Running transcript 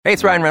Hey,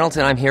 it's Ryan Reynolds,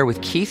 and I'm here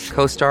with Keith,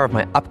 co-star of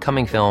my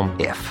upcoming film,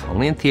 If,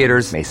 only in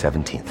theaters May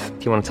 17th.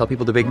 Do you want to tell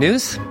people the big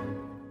news?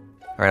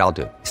 All right, I'll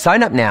do it.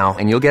 Sign up now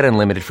and you'll get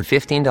unlimited for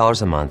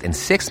 $15 a month and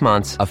 6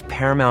 months of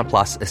Paramount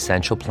Plus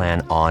Essential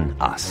Plan on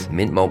us.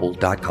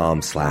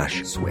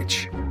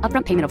 MintMobile.com/switch.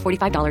 Upfront payment of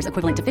 $45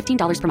 equivalent to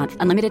 $15 per month.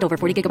 Unlimited over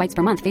 40 gigabytes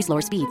per month. Face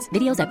lower speeds.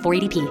 Videos at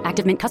 480p.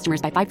 Active Mint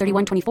customers by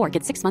 531.24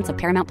 get 6 months of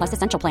Paramount Plus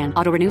Essential Plan.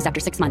 Auto renews after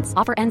 6 months.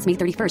 Offer ends May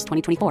 31st,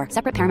 2024.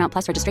 Separate Paramount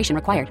Plus registration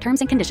required. Terms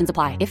and conditions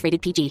apply if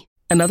rated PG.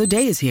 Another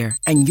day is here,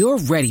 and you're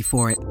ready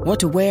for it. What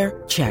to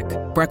wear? Check.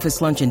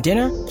 Breakfast, lunch, and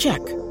dinner? Check.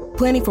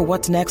 Planning for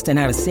what's next and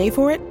how to save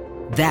for it?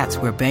 That's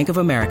where Bank of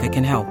America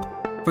can help.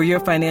 For your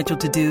financial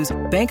to-dos,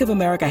 Bank of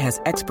America has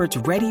experts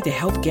ready to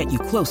help get you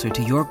closer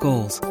to your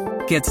goals.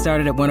 Get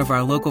started at one of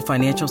our local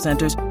financial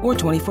centers or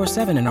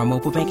 24/7 in our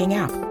mobile banking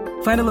app.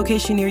 Find a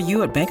location near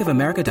you at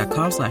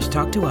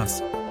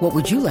bankofamerica.com/talktous. What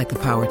would you like the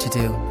power to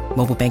do?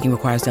 Mobile banking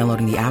requires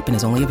downloading the app and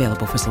is only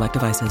available for select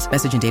devices.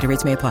 Message and data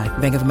rates may apply.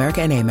 Bank of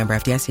America NA, member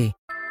FDIC.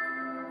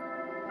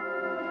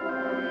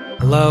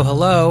 Hello,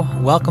 hello.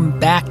 Welcome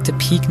back to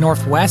Peak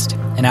Northwest,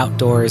 an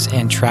outdoors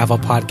and travel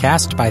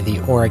podcast by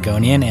the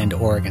Oregonian and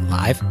Oregon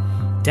Live,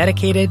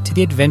 dedicated to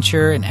the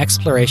adventure and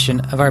exploration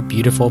of our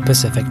beautiful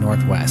Pacific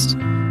Northwest.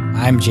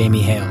 I'm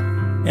Jamie Hale.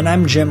 And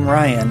I'm Jim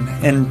Ryan,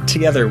 and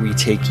together we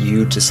take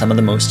you to some of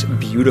the most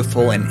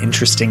beautiful and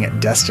interesting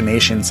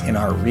destinations in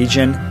our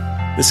region,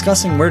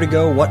 discussing where to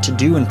go, what to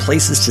do, and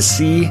places to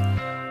see.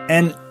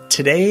 And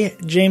today,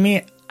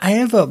 Jamie, I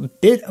have a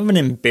bit of an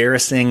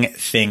embarrassing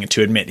thing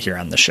to admit here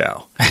on the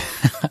show.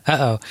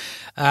 Uh-oh.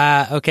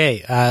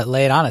 Okay,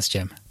 lay it on us,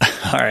 Jim.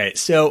 All right.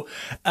 So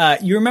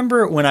you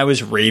remember when I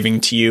was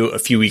raving to you a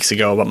few weeks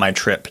ago about my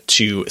trip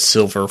to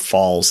Silver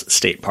Falls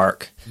State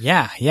Park?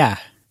 Yeah.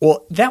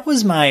 Well, that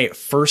was my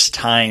first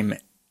time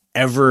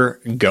ever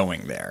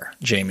going there,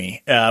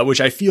 Jamie,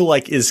 which I feel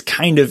like is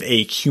kind of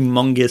a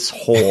humongous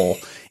hole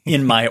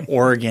in my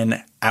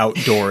Oregon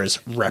outdoors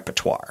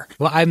repertoire.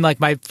 Well, I'm like,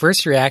 my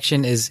first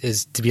reaction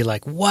is to be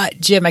like, what,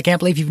 Jim? I can't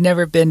believe you've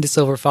never been to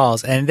Silver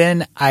Falls. And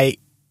then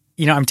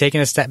I'm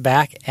taking a step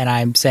back and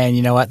I'm saying,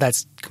 you know what?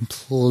 That's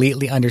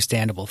completely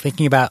understandable.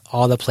 Thinking about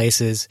all the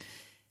places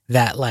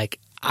that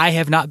I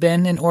have not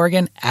been in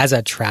Oregon as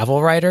a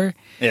travel writer.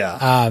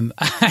 Yeah.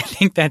 I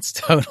think that's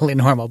totally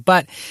normal.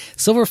 But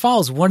Silver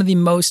Falls, one of the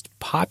most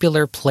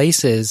popular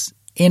places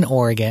in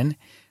Oregon,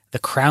 the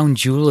crown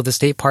jewel of the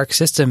state park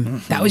system.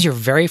 Mm-hmm. That was your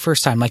very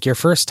first time, your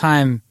first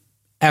time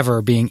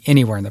ever being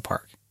anywhere in the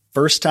park.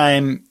 First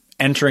time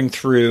entering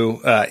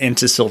through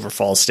into Silver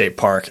Falls State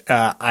Park.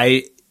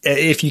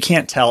 If you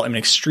can't tell, I'm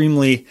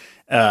extremely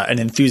an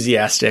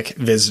enthusiastic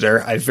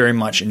visitor. I very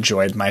much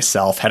enjoyed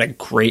myself, had a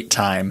great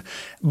time,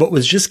 but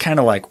was just kind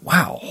of like,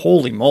 wow,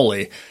 holy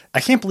moly. I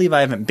can't believe I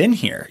haven't been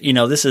here.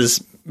 This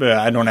is,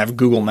 I don't have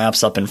Google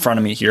Maps up in front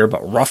of me here,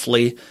 but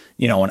roughly,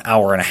 an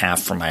hour and a half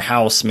from my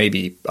house,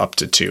 maybe up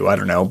to 2, I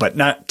don't know, but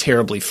not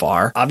terribly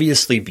far.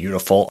 Obviously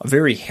beautiful, a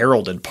very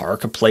heralded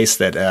park, a place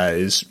that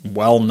is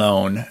well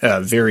known,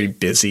 very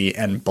busy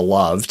and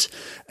beloved.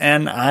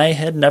 And I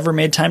had never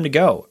made time to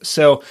go.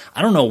 So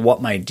I don't know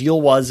what my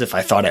deal was, if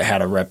I thought it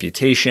had a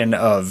reputation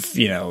of,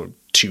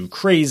 too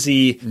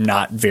crazy,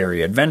 not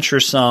very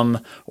adventuresome,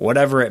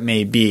 whatever it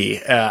may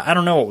be. I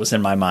don't know what was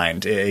in my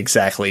mind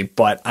exactly,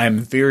 but I'm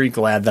very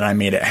glad that I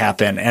made it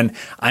happen. And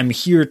I'm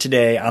here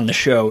today on the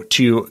show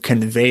to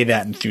convey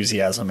that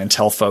enthusiasm and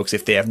tell folks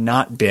if they have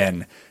not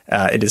been,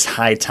 it is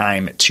high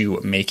time to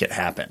make it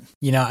happen.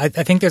 I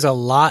think there's a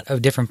lot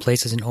of different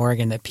places in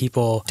Oregon that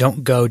people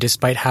don't go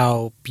despite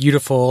how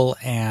beautiful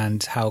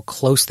and how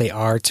close they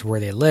are to where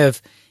they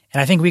live.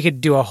 And I think we could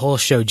do a whole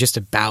show just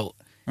about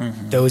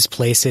those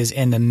places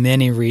and the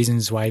many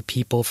reasons why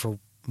people, for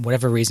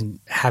whatever reason,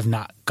 have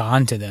not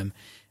gone to them.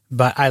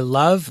 But I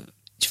love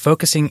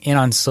focusing in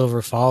on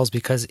Silver Falls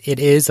because it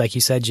is, like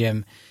you said,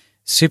 Jim,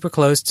 super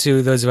close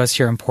to those of us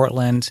here in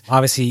Portland.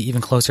 Obviously,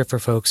 even closer for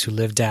folks who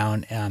live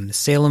down the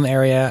Salem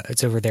area.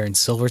 It's over there in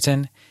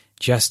Silverton,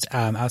 just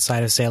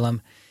outside of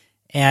Salem.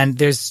 And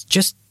there's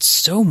just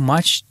so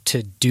much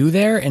to do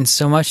there and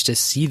so much to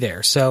see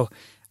there. So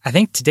I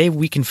think today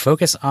we can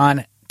focus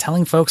on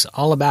telling folks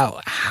all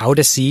about how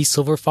to see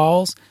Silver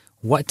Falls,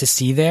 what to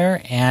see there,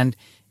 and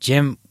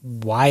Jim,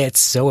 why it's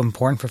so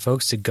important for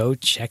folks to go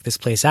check this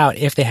place out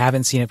if they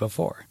haven't seen it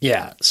before.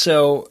 Yeah.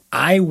 So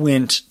I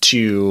went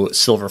to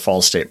Silver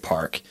Falls State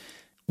Park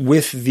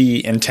with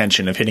the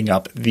intention of hitting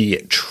up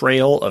the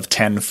Trail of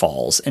 10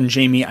 Falls. And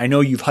Jamie, I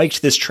know you've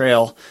hiked this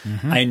trail.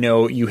 Mm-hmm. I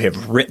know you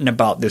have written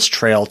about this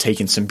trail,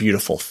 taken some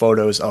beautiful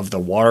photos of the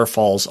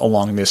waterfalls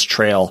along this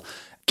trail.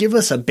 Give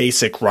us a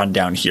basic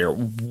rundown here.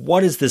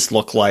 What does this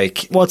look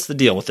like? What's the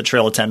deal with the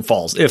Trail of 10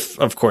 Falls? If,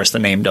 of course, the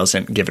name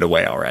doesn't give it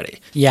away already.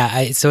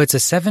 Yeah, so it's a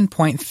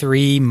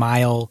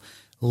 7.3-mile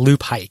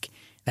loop hike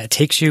that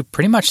takes you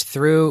pretty much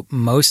through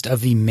most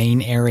of the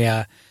main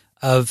area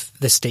of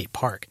the state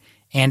park.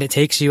 And it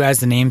takes you, as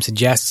the name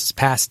suggests,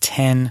 past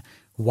 10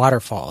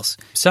 waterfalls.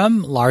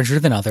 Some larger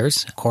than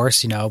others, of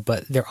course,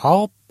 but they're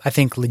all, I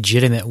think,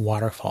 legitimate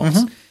waterfalls.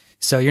 Mm-hmm.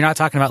 So you're not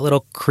talking about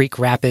little creek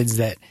rapids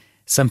that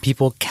some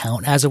people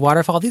count as a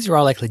waterfall. These are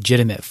all like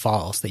legitimate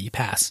falls that you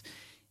pass.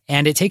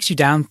 And it takes you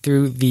down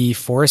through the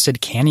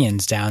forested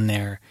canyons down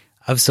there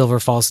of Silver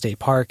Falls State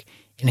Park.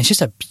 And it's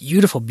just a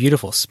beautiful,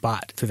 beautiful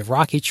spot through the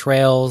rocky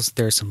trails.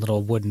 There's some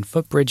little wooden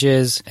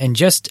footbridges. And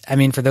just, I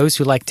mean, for those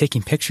who like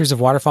taking pictures of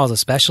waterfalls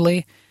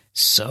especially,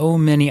 so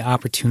many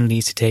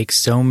opportunities to take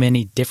so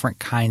many different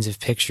kinds of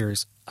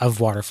pictures of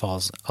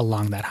waterfalls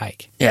along that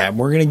hike. Yeah,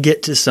 we're going to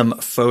get to some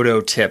photo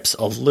tips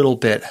a little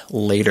bit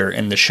later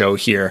in the show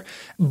here.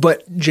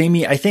 But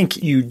Jamie, I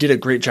think you did a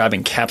great job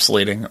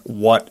encapsulating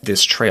what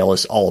this trail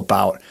is all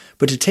about.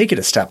 But to take it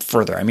a step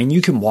further, I mean, you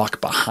can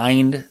walk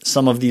behind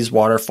some of these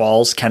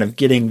waterfalls, kind of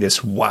getting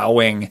this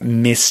wowing,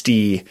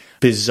 misty,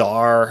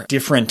 bizarre,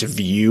 different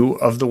view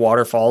of the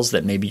waterfalls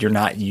that maybe you're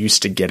not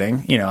used to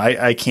getting. You know,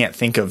 I can't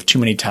think of too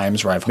many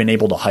times where I've been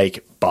able to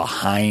hike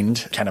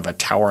behind kind of a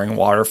towering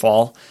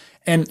waterfall.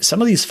 And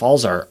some of these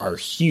falls are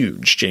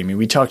huge, Jamie.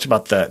 We talked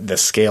about the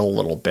scale a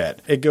little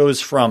bit. It goes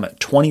from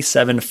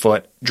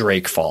 27-foot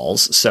Drake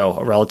Falls, so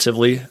a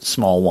relatively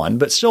small one,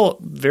 but still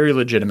very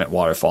legitimate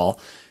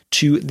waterfall,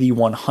 to the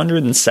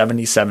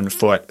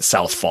 177-foot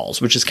South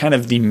Falls, which is kind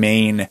of the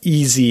main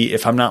easy,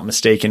 if I'm not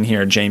mistaken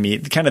here, Jamie,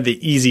 kind of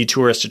the easy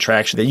tourist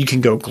attraction that you can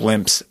go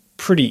glimpse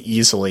pretty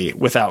easily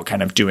without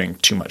kind of doing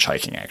too much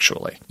hiking,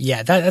 actually.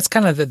 Yeah, that's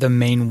kind of the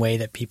main way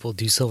that people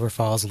do Silver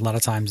Falls. A lot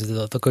of times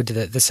they'll go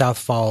to the South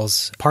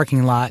Falls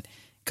parking lot,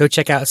 go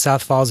check out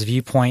South Falls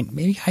viewpoint,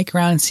 maybe hike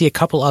around and see a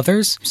couple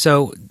others.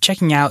 So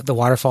checking out the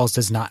waterfalls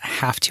does not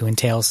have to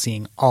entail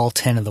seeing all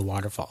 10 of the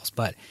waterfalls.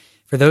 But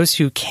for those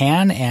who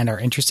can and are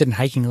interested in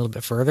hiking a little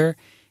bit further,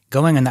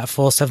 going on that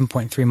full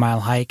 7.3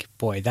 mile hike,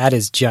 boy, it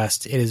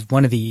is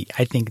one of the,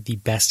 I think, the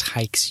best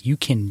hikes you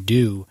can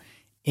do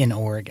in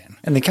Oregon.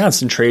 And the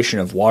concentration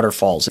of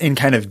waterfalls in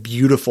kind of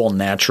beautiful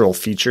natural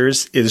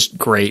features is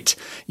great.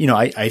 You know,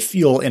 I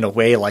feel in a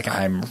way like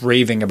I'm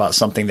raving about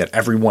something that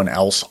everyone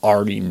else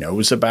already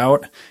knows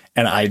about.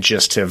 And I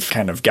just have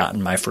kind of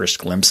gotten my first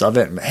glimpse of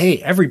it. Hey,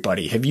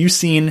 everybody, have you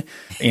seen,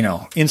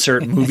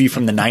 insert movie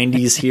from the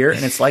 90s here?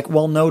 And it's like,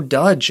 well, no,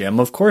 duh,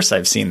 Jim. Of course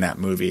I've seen that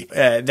movie.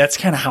 That's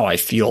kind of how I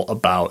feel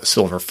about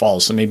Silver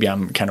Falls. So maybe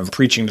I'm kind of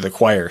preaching to the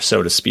choir,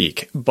 so to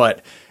speak.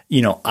 But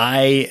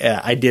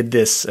I did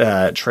this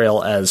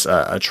trail as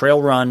a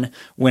trail run,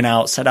 went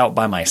out, set out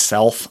by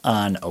myself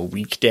on a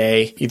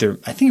weekday,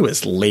 I think it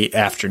was late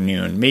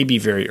afternoon, maybe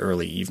very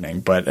early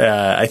evening, but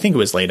I think it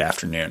was late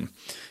afternoon.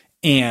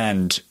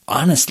 And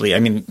honestly,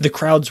 I mean, the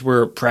crowds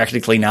were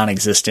practically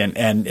non-existent,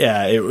 and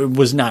it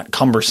was not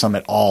cumbersome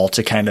at all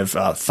to kind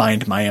of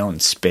find my own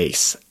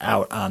space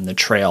out on the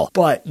trail.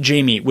 But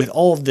Jamie, with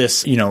all of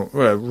this,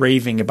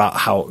 raving about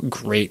how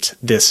great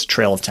this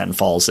Trail of Ten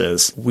Falls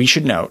is, we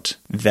should note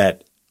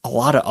that a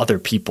lot of other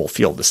people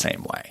feel the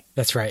same way.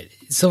 That's right.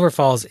 Silver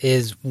Falls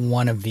is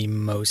one of the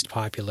most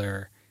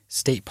popular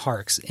state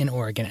parks in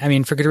Oregon. I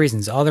mean, for good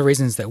reasons. All the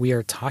reasons that we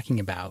are talking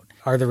about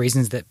are the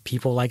reasons that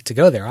people like to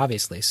go there,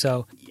 obviously.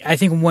 So I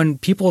think when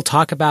people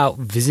talk about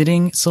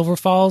visiting Silver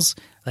Falls,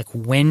 like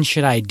when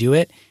should I do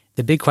it?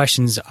 The big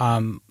questions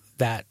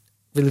that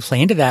really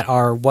play into that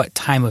are what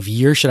time of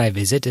year should I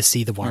visit to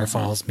see the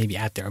waterfalls maybe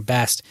at their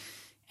best?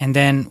 And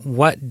then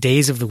what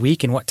days of the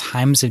week and what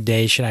times of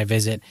day should I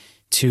visit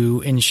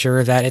to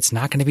ensure that it's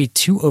not going to be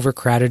too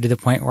overcrowded to the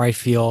point where I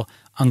feel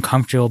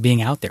uncomfortable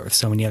being out there with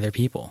so many other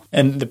people.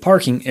 And the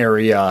parking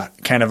area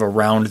kind of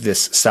around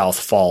this South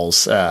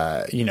Falls,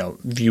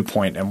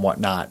 viewpoint and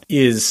whatnot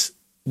is,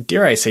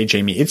 dare I say,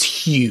 Jamie, it's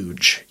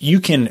huge. You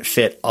can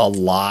fit a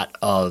lot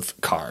of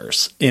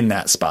cars in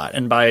that spot,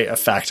 and by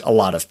effect, a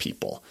lot of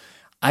people.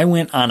 I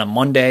went on a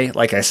Monday,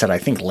 like I said, I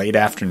think late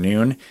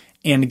afternoon,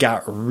 and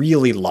got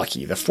really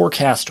lucky. The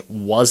forecast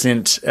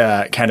wasn't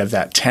kind of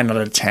that 10 out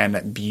of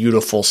 10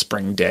 beautiful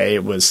spring day.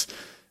 It was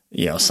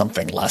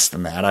something less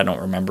than that. I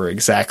don't remember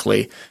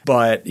exactly.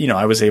 But,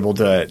 I was able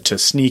to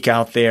sneak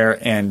out there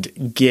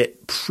and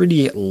get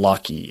pretty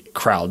lucky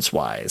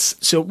crowds-wise.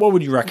 So what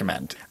would you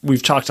recommend?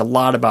 We've talked a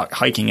lot about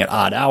hiking at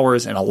odd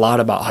hours and a lot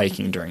about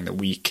hiking during the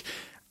week.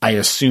 I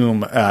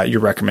assume your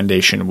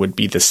recommendation would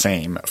be the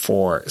same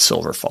for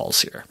Silver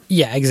Falls here.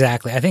 Yeah,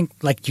 exactly. I think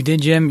like you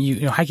did, Jim,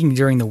 hiking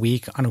during the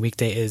week on a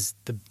weekday is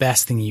the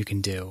best thing you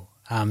can do.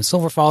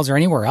 Silver Falls or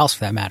anywhere else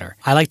for that matter.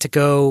 I like to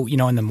go,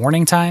 in the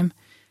morning time.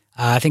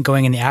 I think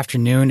going in the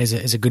afternoon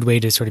is a good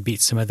way to sort of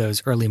beat some of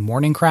those early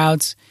morning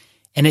crowds.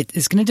 And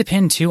it's going to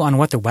depend, too, on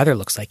what the weather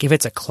looks like. If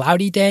it's a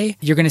cloudy day,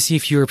 you're going to see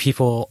fewer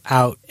people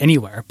out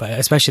anywhere, but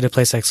especially at a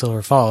place like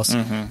Silver Falls.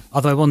 Mm-hmm.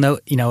 Although I will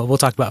note, we'll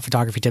talk about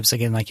photography tips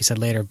again, like you said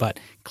later, but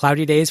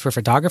cloudy days for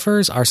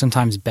photographers are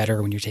sometimes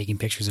better when you're taking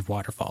pictures of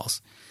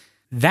waterfalls.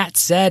 That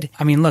said,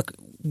 I mean, look,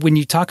 when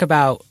you talk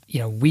about,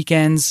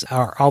 weekends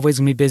are always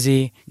going to be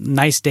busy.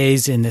 Nice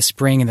days in the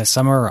spring and the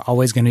summer are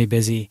always going to be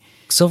busy.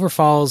 Silver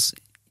Falls,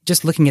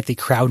 just looking at the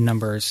crowd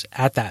numbers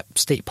at that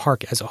state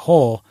park as a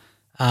whole,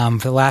 for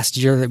the last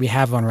year that we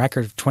have on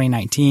record of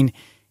 2019,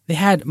 they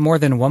had more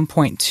than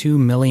 1.2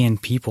 million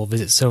people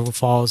visit Silver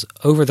Falls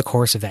over the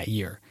course of that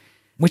year,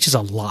 which is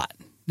a lot.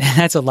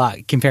 That's a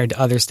lot compared to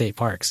other state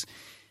parks.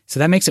 So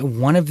that makes it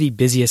one of the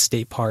busiest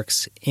state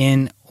parks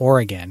in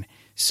Oregon.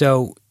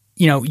 So,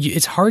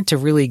 it's hard to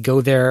really go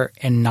there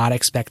and not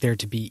expect there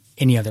to be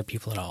any other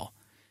people at all.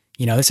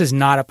 This is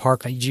not a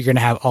park that you're going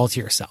to have all to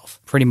yourself,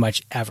 pretty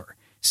much ever.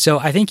 So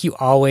I think you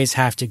always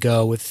have to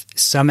go with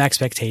some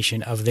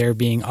expectation of there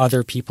being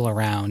other people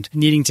around,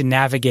 needing to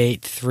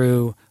navigate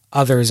through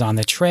others on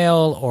the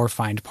trail or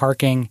find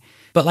parking.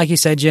 But like you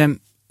said, Jim,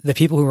 the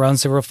people who run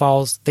Silver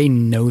Falls, they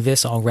know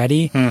this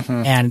already,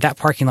 and that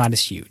parking lot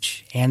is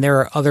huge. And there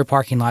are other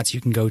parking lots you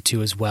can go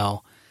to as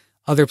well,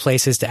 other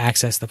places to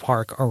access the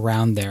park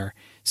around there.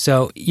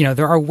 So,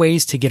 there are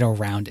ways to get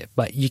around it,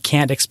 but you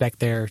can't expect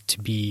there to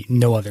be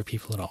no other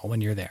people at all when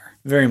you're there.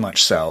 Very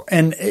much so.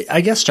 And I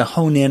guess to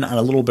hone in on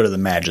a little bit of the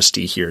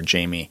majesty here,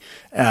 Jamie,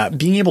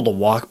 being able to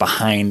walk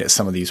behind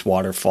some of these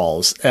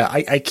waterfalls,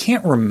 I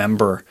can't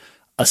remember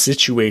a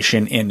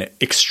situation in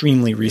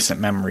extremely recent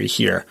memory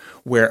here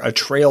where a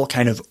trail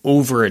kind of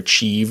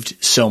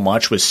overachieved so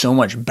much, was so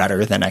much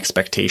better than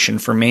expectation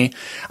for me.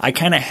 I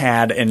kind of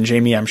had, and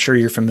Jamie, I'm sure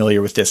you're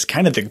familiar with this,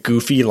 kind of the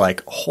goofy,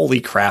 like, holy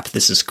crap,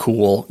 this is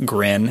cool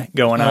grin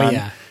going on.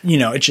 Yeah.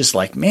 It's just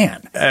like,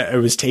 man, I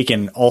was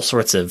taking all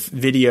sorts of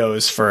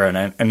videos for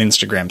an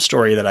Instagram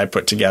story that I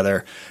put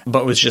together,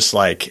 but was just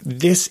like,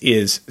 this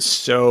is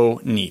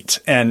so neat.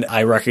 And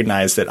I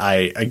recognize that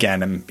I,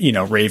 again,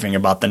 am, raving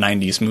about the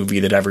 90s movie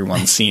that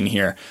everyone's seen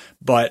here,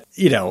 but,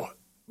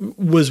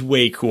 was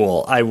way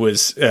cool. I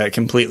was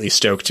completely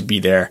stoked to be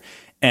there.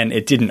 And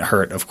it didn't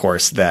hurt, of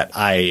course, that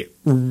I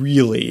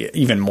really,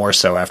 even more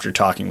so after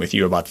talking with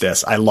you about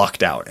this, I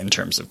lucked out in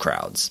terms of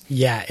crowds.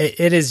 Yeah,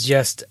 it is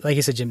just, like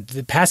you said, Jim,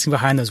 the passing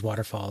behind those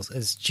waterfalls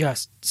is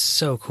just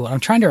so cool.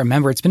 I'm trying to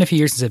remember, it's been a few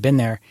years since I've been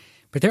there,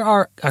 but there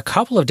are a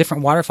couple of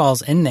different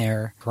waterfalls in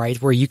there,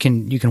 right, where you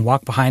can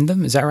walk behind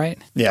them. Is that right?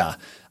 Yeah.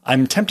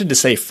 I'm tempted to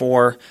say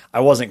 4. I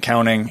wasn't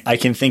counting. I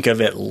can think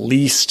of at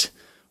least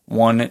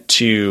 1,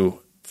 2,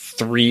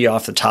 3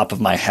 off the top of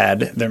my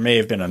head. There may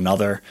have been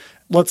another.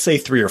 Let's say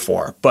 3 or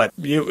 4, but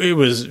it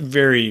was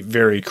very,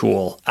 very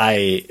cool.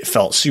 I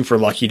felt super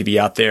lucky to be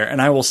out there.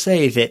 And I will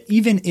say that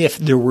even if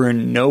there were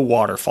no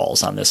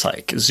waterfalls on this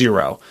hike,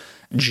 0,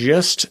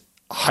 just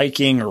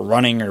hiking or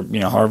running or,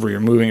 however you're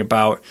moving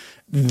about,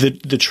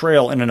 the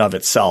trail in and of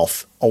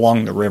itself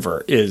along the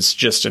river is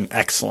just an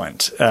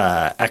excellent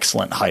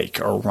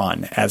hike or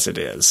run as it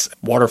is,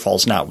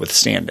 waterfalls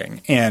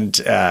notwithstanding. And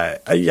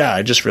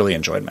I just really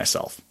enjoyed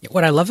myself.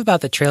 What I love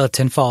about the Trail of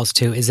Tin Falls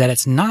too is that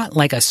it's not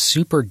like a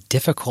super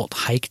difficult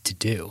hike to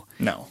do.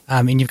 No.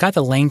 And you've got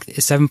the length,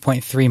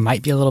 7.3,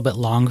 might be a little bit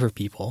long for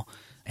people.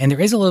 And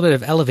there is a little bit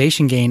of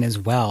elevation gain as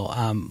well.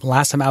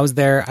 Last time I was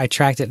there, I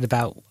tracked it at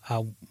about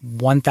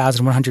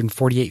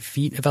 1,148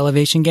 feet of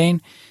elevation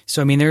gain.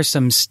 So, there's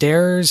some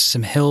stairs,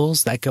 some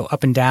hills that go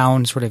up and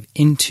down sort of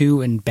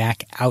into and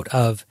back out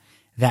of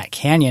that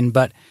canyon.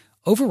 But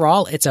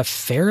overall, it's a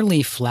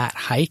fairly flat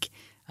hike.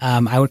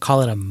 I would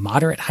call it a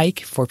moderate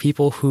hike for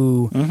people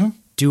who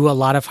do a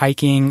lot of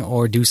hiking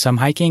or do some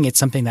hiking. It's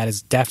something that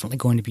is definitely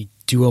going to be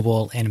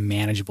doable and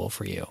manageable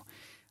for you.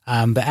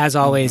 But as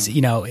always,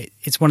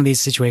 it's one of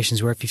these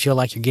situations where if you feel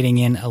like you're getting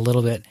in a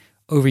little bit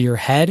over your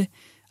head,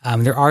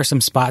 there are some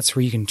spots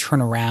where you can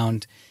turn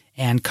around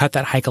and cut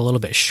that hike a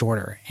little bit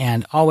shorter.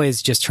 And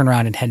always just turn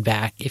around and head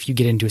back if you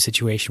get into a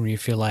situation where you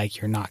feel like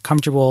you're not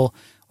comfortable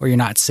or you're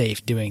not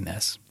safe doing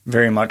this.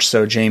 Very much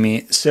so,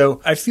 Jamie.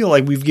 So I feel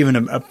like we've given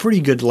a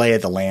pretty good lay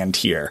of the land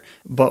here.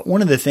 But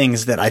one of the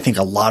things that I think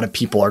a lot of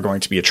people are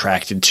going to be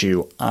attracted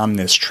to on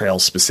this trail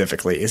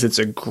specifically is it's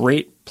a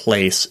great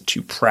place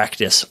to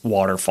practice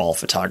waterfall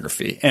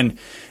photography. And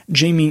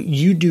Jamie,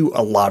 you do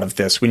a lot of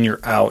this when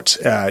you're out,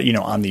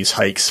 on these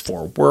hikes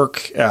for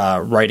work,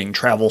 writing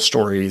travel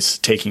stories,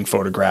 taking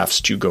photographs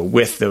to go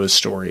with those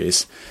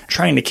stories,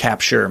 trying to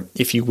capture,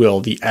 if you will,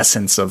 the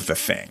essence of the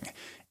thing.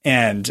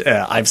 And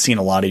I've seen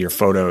a lot of your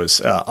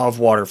photos of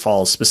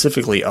waterfalls,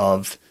 specifically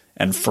of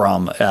and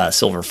from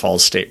Silver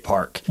Falls State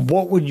Park.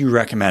 What would you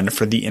recommend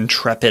for the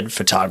intrepid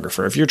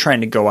photographer if you're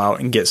trying to go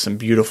out and get some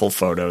beautiful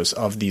photos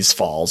of these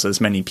falls,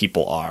 as many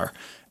people are?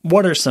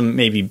 What are some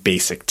maybe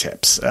basic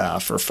tips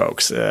for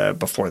folks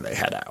before they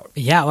head out?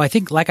 Yeah, well, I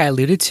think like I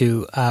alluded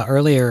to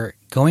earlier,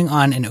 going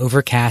on an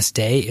overcast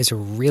day is a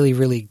really,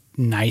 really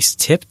nice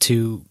tip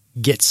to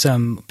get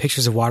some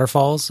pictures of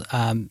waterfalls.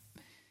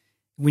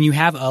 When you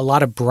have a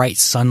lot of bright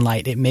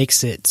sunlight, it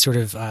makes it sort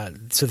of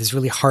so there's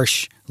really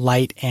harsh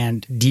light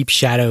and deep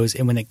shadows.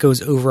 And when it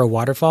goes over a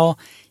waterfall,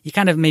 you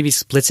kind of maybe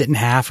splits it in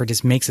half or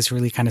just makes this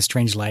really kind of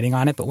strange lighting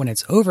on it. But when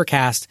it's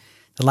overcast,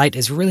 the light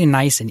is really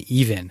nice and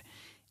even.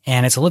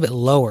 And it's a little bit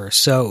lower.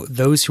 So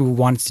those who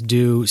want to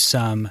do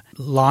some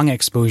long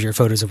exposure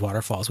photos of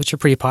waterfalls, which are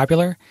pretty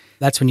popular,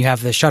 that's when you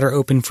have the shutter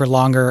open for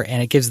longer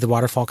and it gives the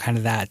waterfall kind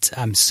of that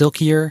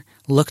silkier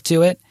look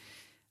to it.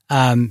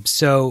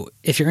 So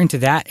if you're into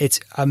that, it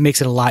makes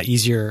it a lot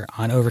easier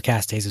on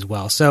overcast days as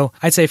well. So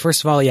I'd say,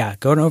 first of all,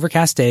 go on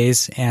overcast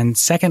days. And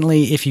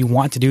secondly, if you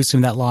want to do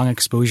some of that long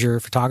exposure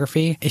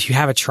photography, if you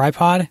have a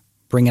tripod,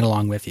 bring it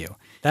along with you.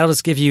 that'll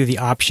just give you the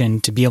option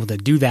to be able to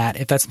do that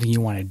if that's something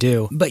you want to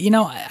do. But,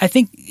 I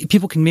think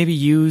people can maybe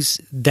use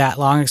that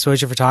long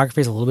exposure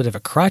photography as a little bit of a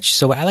crutch.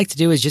 So what I like to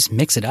do is just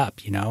mix it up,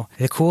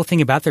 The cool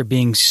thing about there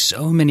being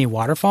so many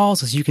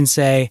waterfalls is you can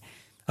say,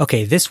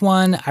 okay, this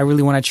one, I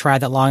really want to try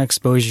that long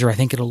exposure. I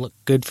think it'll look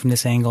good from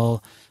this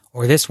angle.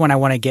 Or this one, I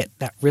want to get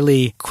that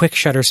really quick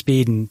shutter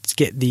speed and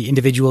get the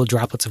individual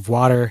droplets of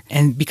water.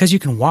 And because you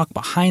can walk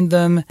behind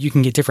them, you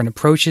can get different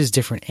approaches,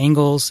 different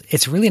angles.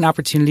 It's really an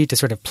opportunity to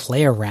sort of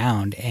play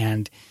around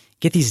and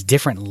get these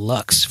different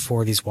looks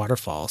for these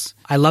waterfalls.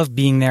 I love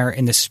being there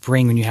in the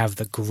spring when you have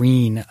the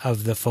green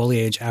of the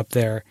foliage up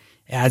there.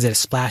 It adds a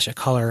splash of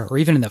color. Or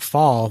even in the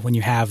fall when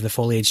you have the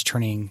foliage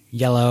turning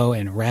yellow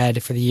and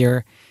red for the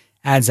year,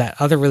 adds that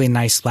other really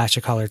nice splash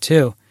of color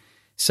too.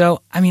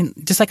 So,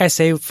 just like I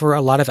say for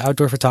a lot of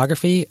outdoor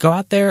photography, go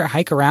out there,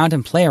 hike around,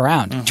 and play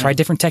around. Try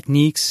different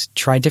techniques,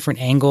 try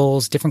different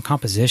angles, different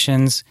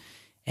compositions.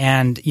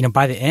 And,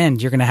 by the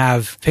end, you're going to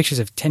have pictures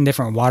of 10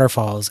 different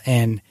waterfalls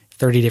in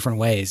 30 different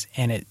ways.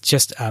 And it's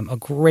just a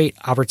great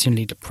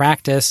opportunity to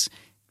practice,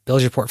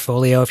 build your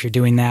portfolio if you're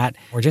doing that,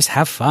 or just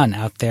have fun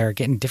out there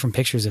getting different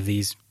pictures of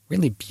these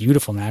really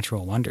beautiful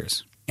natural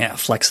wonders. Yeah,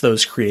 flex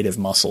those creative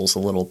muscles a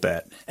little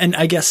bit. And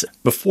I guess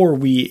before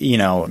we,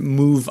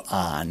 move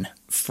on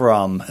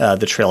from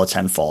the Trail of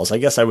Ten Falls, I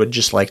guess I would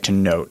just like to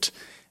note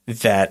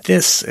that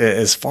this,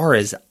 as far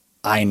as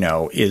I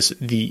know, is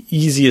the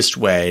easiest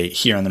way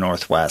here in the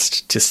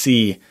Northwest to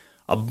see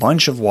a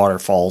bunch of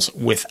waterfalls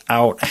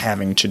without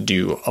having to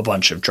do a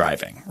bunch of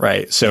driving,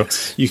 right? So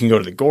you can go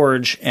to the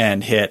gorge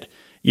and hit,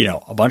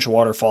 a bunch of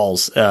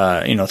waterfalls,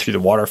 through the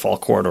waterfall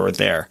corridor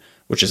there,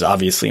 which is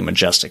obviously a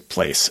majestic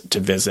place to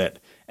visit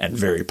and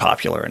very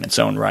popular in its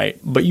own right.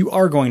 But you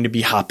are going to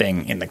be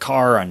hopping in the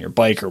car, on your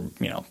bike, or,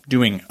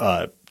 doing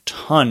a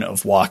ton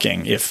of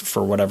walking if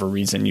for whatever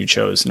reason you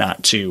chose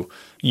not to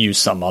use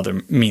some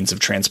other means of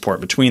transport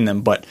between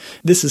them. But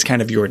this is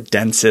kind of your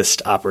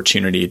densest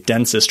opportunity,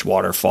 densest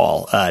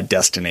waterfall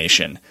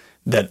destination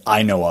that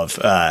I know of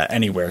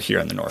anywhere here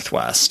in the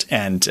Northwest,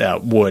 and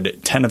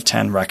would 10 of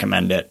 10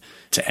 recommend it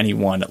to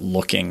anyone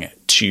looking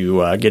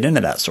to get into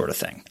that sort of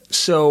thing.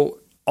 So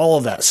all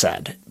of that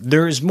said,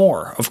 there is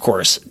more, of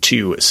course,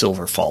 to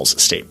Silver Falls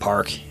State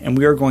Park, and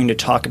we are going to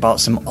talk about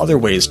some other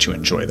ways to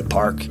enjoy the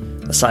park,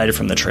 aside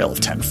from the Trail of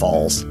Ten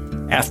Falls,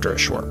 after a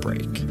short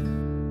break.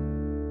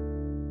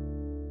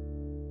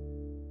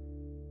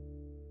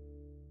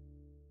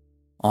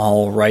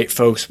 All right,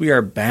 folks, we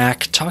are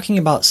back talking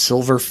about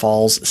Silver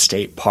Falls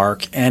State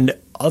Park and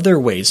other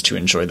ways to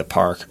enjoy the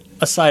park,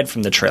 aside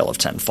from the Trail of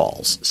Ten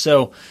Falls.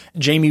 So,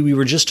 Jamie, we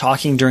were just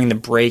talking during the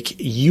break.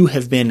 You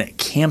have been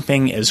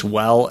camping as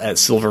well at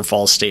Silver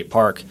Falls State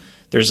Park.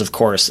 There's, of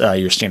course,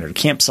 your standard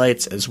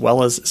campsites, as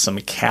well as some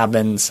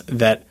cabins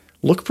that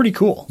look pretty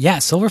cool. Yeah,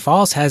 Silver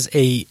Falls has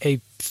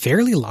a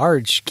fairly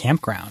large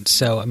campground.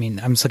 So, I'm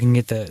just looking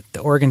at the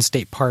Oregon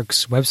State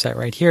Park's website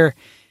right here.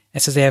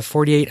 It says they have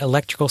 48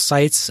 electrical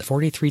sites,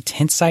 43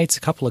 tent sites,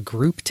 a couple of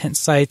group tent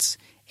sites,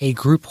 a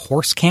group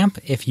horse camp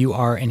if you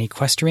are an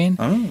equestrian,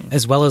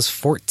 as well as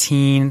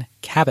 14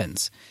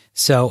 cabins.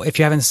 So if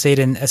you haven't stayed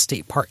in a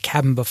state park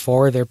cabin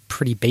before, they're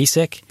pretty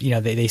basic.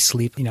 They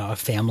sleep, a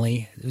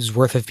family's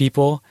worth of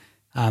people,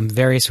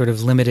 very sort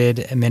of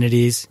limited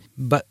amenities,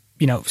 but,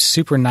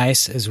 super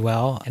nice as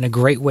well, and a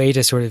great way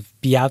to sort of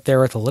be out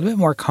there with a little bit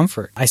more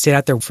comfort. I stayed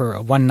out there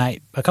for one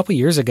night a couple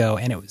years ago,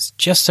 and it was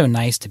just so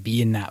nice to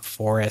be in that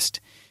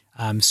forest.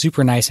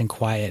 Super nice and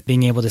quiet,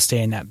 being able to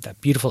stay in that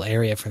beautiful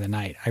area for the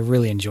night. I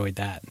really enjoyed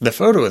that. The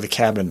photo of the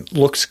cabin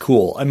looks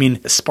cool.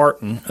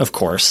 Spartan, of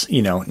course,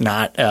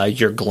 not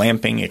your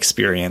glamping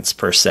experience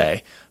per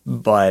se,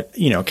 but,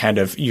 kind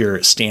of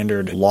your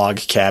standard log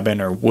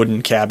cabin or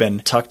wooden cabin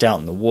tucked out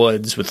in the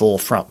woods with a little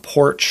front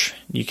porch.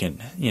 You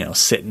can,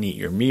 sit and eat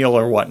your meal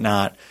or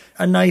whatnot.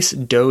 A nice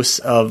dose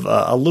of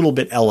a little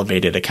bit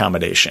elevated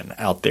accommodation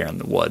out there in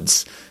the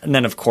woods. And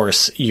then, of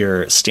course,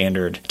 your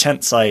standard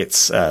tent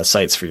sites,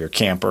 sites for your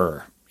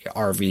camper, your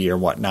RV or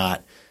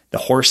whatnot. The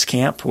horse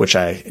camp, which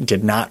I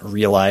did not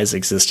realize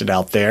existed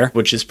out there,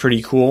 which is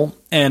pretty cool.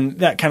 And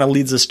that kind of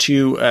leads us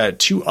to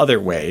two other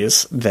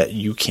ways that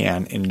you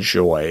can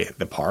enjoy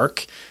the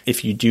park.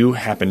 If you do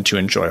happen to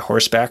enjoy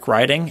horseback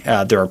riding,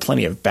 there are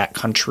plenty of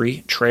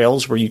backcountry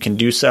trails where you can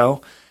do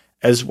so,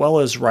 as well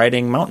as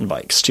riding mountain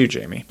bikes too,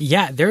 Jamie.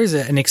 Yeah, there is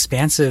an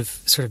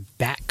expansive sort of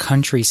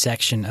backcountry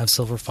section of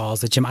Silver Falls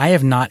that, Jim, I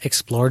have not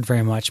explored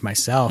very much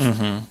myself,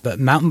 but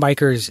mountain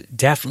bikers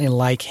definitely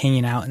like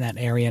hanging out in that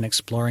area and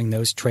exploring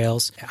those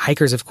trails.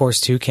 Hikers, of course,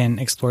 too, can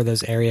explore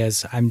those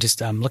areas. I'm just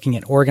looking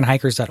at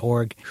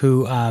OregonHikers.org,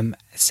 who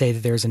say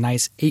that there's a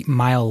nice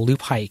 8-mile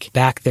loop hike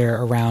back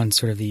there around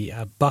sort of the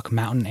Buck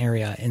Mountain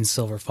area in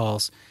Silver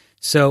Falls.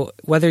 So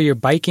whether you're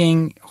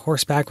biking,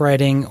 horseback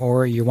riding,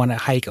 or you want to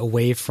hike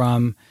away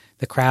from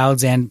the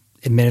crowds and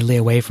admittedly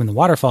away from the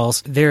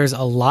waterfalls, there's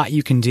a lot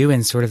you can do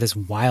in sort of this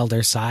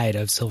wilder side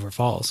of Silver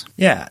Falls.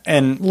 Yeah,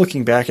 and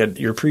looking back at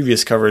your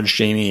previous coverage,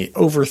 Jamie,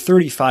 over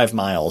 35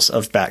 miles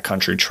of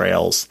backcountry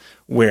trails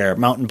where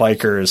mountain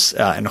bikers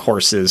and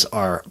horses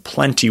are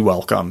plenty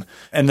welcome.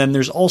 And then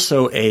there's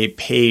also a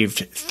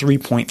paved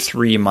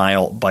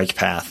 3.3-mile bike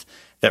path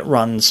that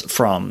runs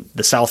from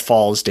the South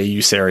Falls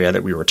Deus area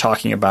that we were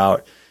talking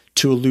about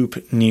to a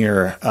loop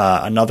near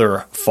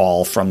another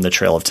fall from the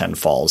Trail of Ten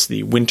Falls,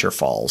 the Winter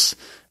Falls.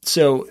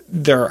 So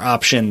there are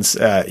options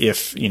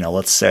if,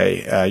 let's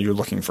say you're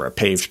looking for a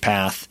paved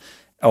path,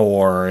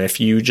 or if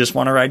you just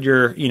want to ride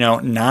your,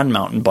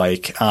 non-mountain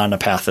bike on a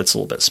path that's a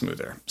little bit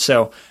smoother.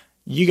 So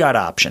you got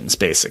options,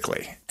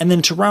 basically. And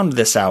then to round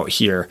this out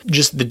here,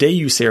 just the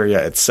Deus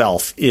area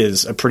itself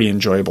is a pretty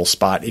enjoyable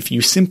spot. If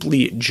you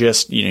simply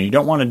just, you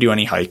don't want to do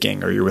any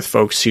hiking, or you're with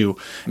folks who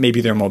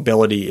maybe their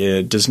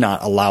mobility does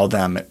not allow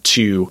them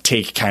to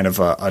take kind of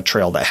a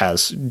trail that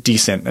has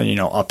decent,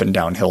 up and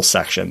down hill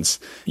sections,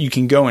 you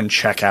can go and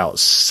check out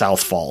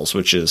South Falls,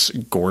 which is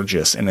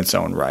gorgeous in its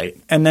own right.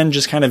 And then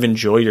just kind of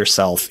enjoy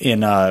yourself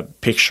in a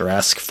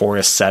picturesque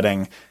forest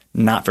setting,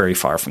 not very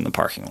far from the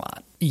parking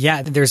lot.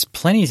 Yeah, there's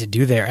plenty to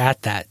do there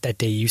at that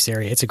Deus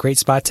area. It's a great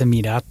spot to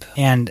meet up.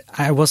 And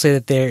I will say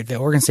that the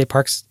Oregon State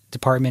Parks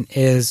Department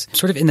is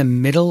sort of in the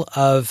middle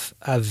of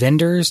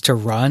vendors to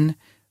run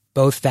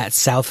both that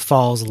South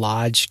Falls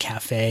Lodge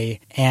Cafe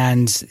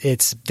and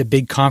it's the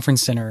big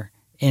conference center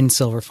in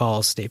Silver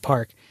Falls State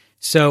Park.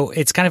 So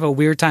it's kind of a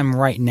weird time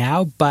right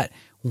now, but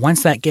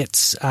once that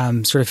gets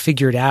sort of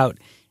figured out,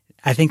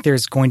 I think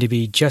there's going to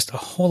be just a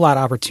whole lot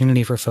of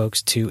opportunity for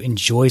folks to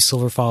enjoy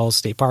Silver Falls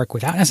State Park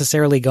without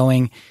necessarily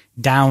going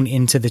down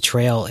into the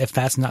trail if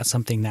that's not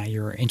something that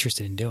you're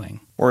interested in doing.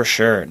 For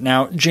sure.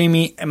 Now,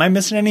 Jamie, am I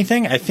missing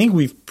anything? I think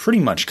we've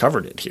pretty much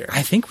covered it here.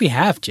 I think we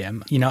have,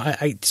 Jim.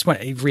 I just want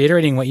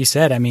reiterating what you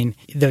said. I mean,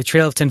 the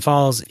Trail of Ten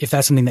Falls, if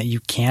that's something that you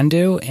can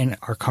do and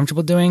are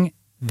comfortable doing,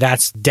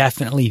 that's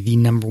definitely the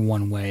number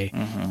one way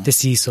to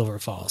see Silver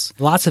Falls.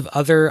 Lots of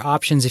other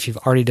options if you've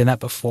already done that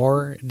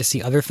before to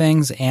see other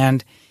things.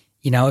 And,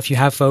 if you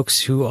have folks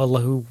who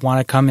want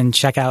to come and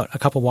check out a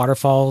couple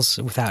waterfalls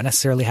without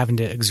necessarily having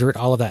to exert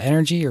all of that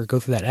energy or go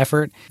through that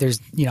effort,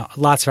 there's,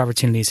 lots of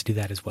opportunities to do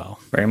that as well.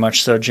 Very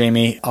much so,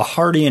 Jamie. A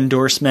hearty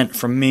endorsement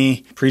from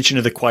me, preaching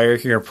to the choir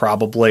here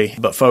probably.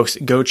 But folks,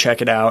 go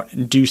check it out.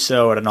 Do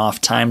so at an off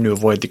time to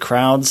avoid the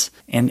crowds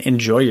and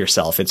enjoy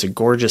yourself. It's a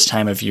gorgeous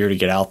time of year to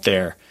get out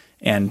there.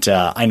 And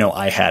I know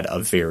I had a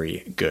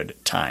very good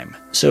time.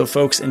 So,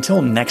 folks,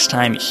 until next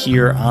time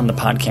here on the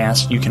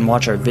podcast, you can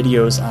watch our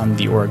videos on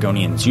the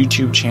Oregonians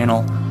YouTube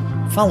channel,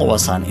 follow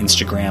us on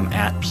Instagram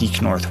at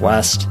Peak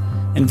Northwest,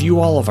 and view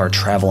all of our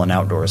travel and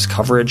outdoors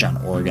coverage on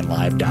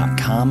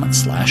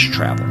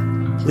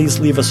OregonLive.com/travel. Please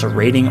leave us a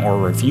rating or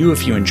review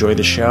if you enjoy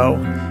the show.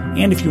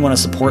 And if you want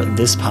to support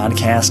this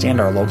podcast and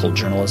our local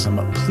journalism,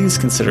 please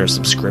consider a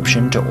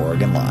subscription to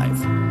Oregon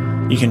Live.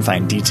 You can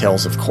find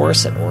details, of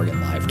course, at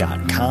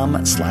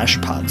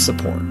OregonLive.com/pod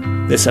support.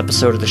 This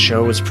episode of the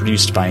show was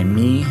produced by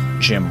me,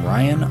 Jim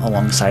Ryan,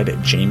 alongside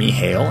Jamie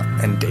Hale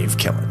and Dave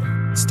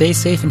Killen. Stay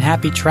safe and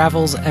happy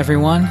travels,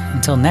 everyone.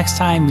 Until next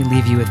time, we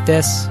leave you with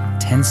this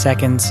 10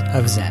 seconds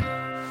of Zen.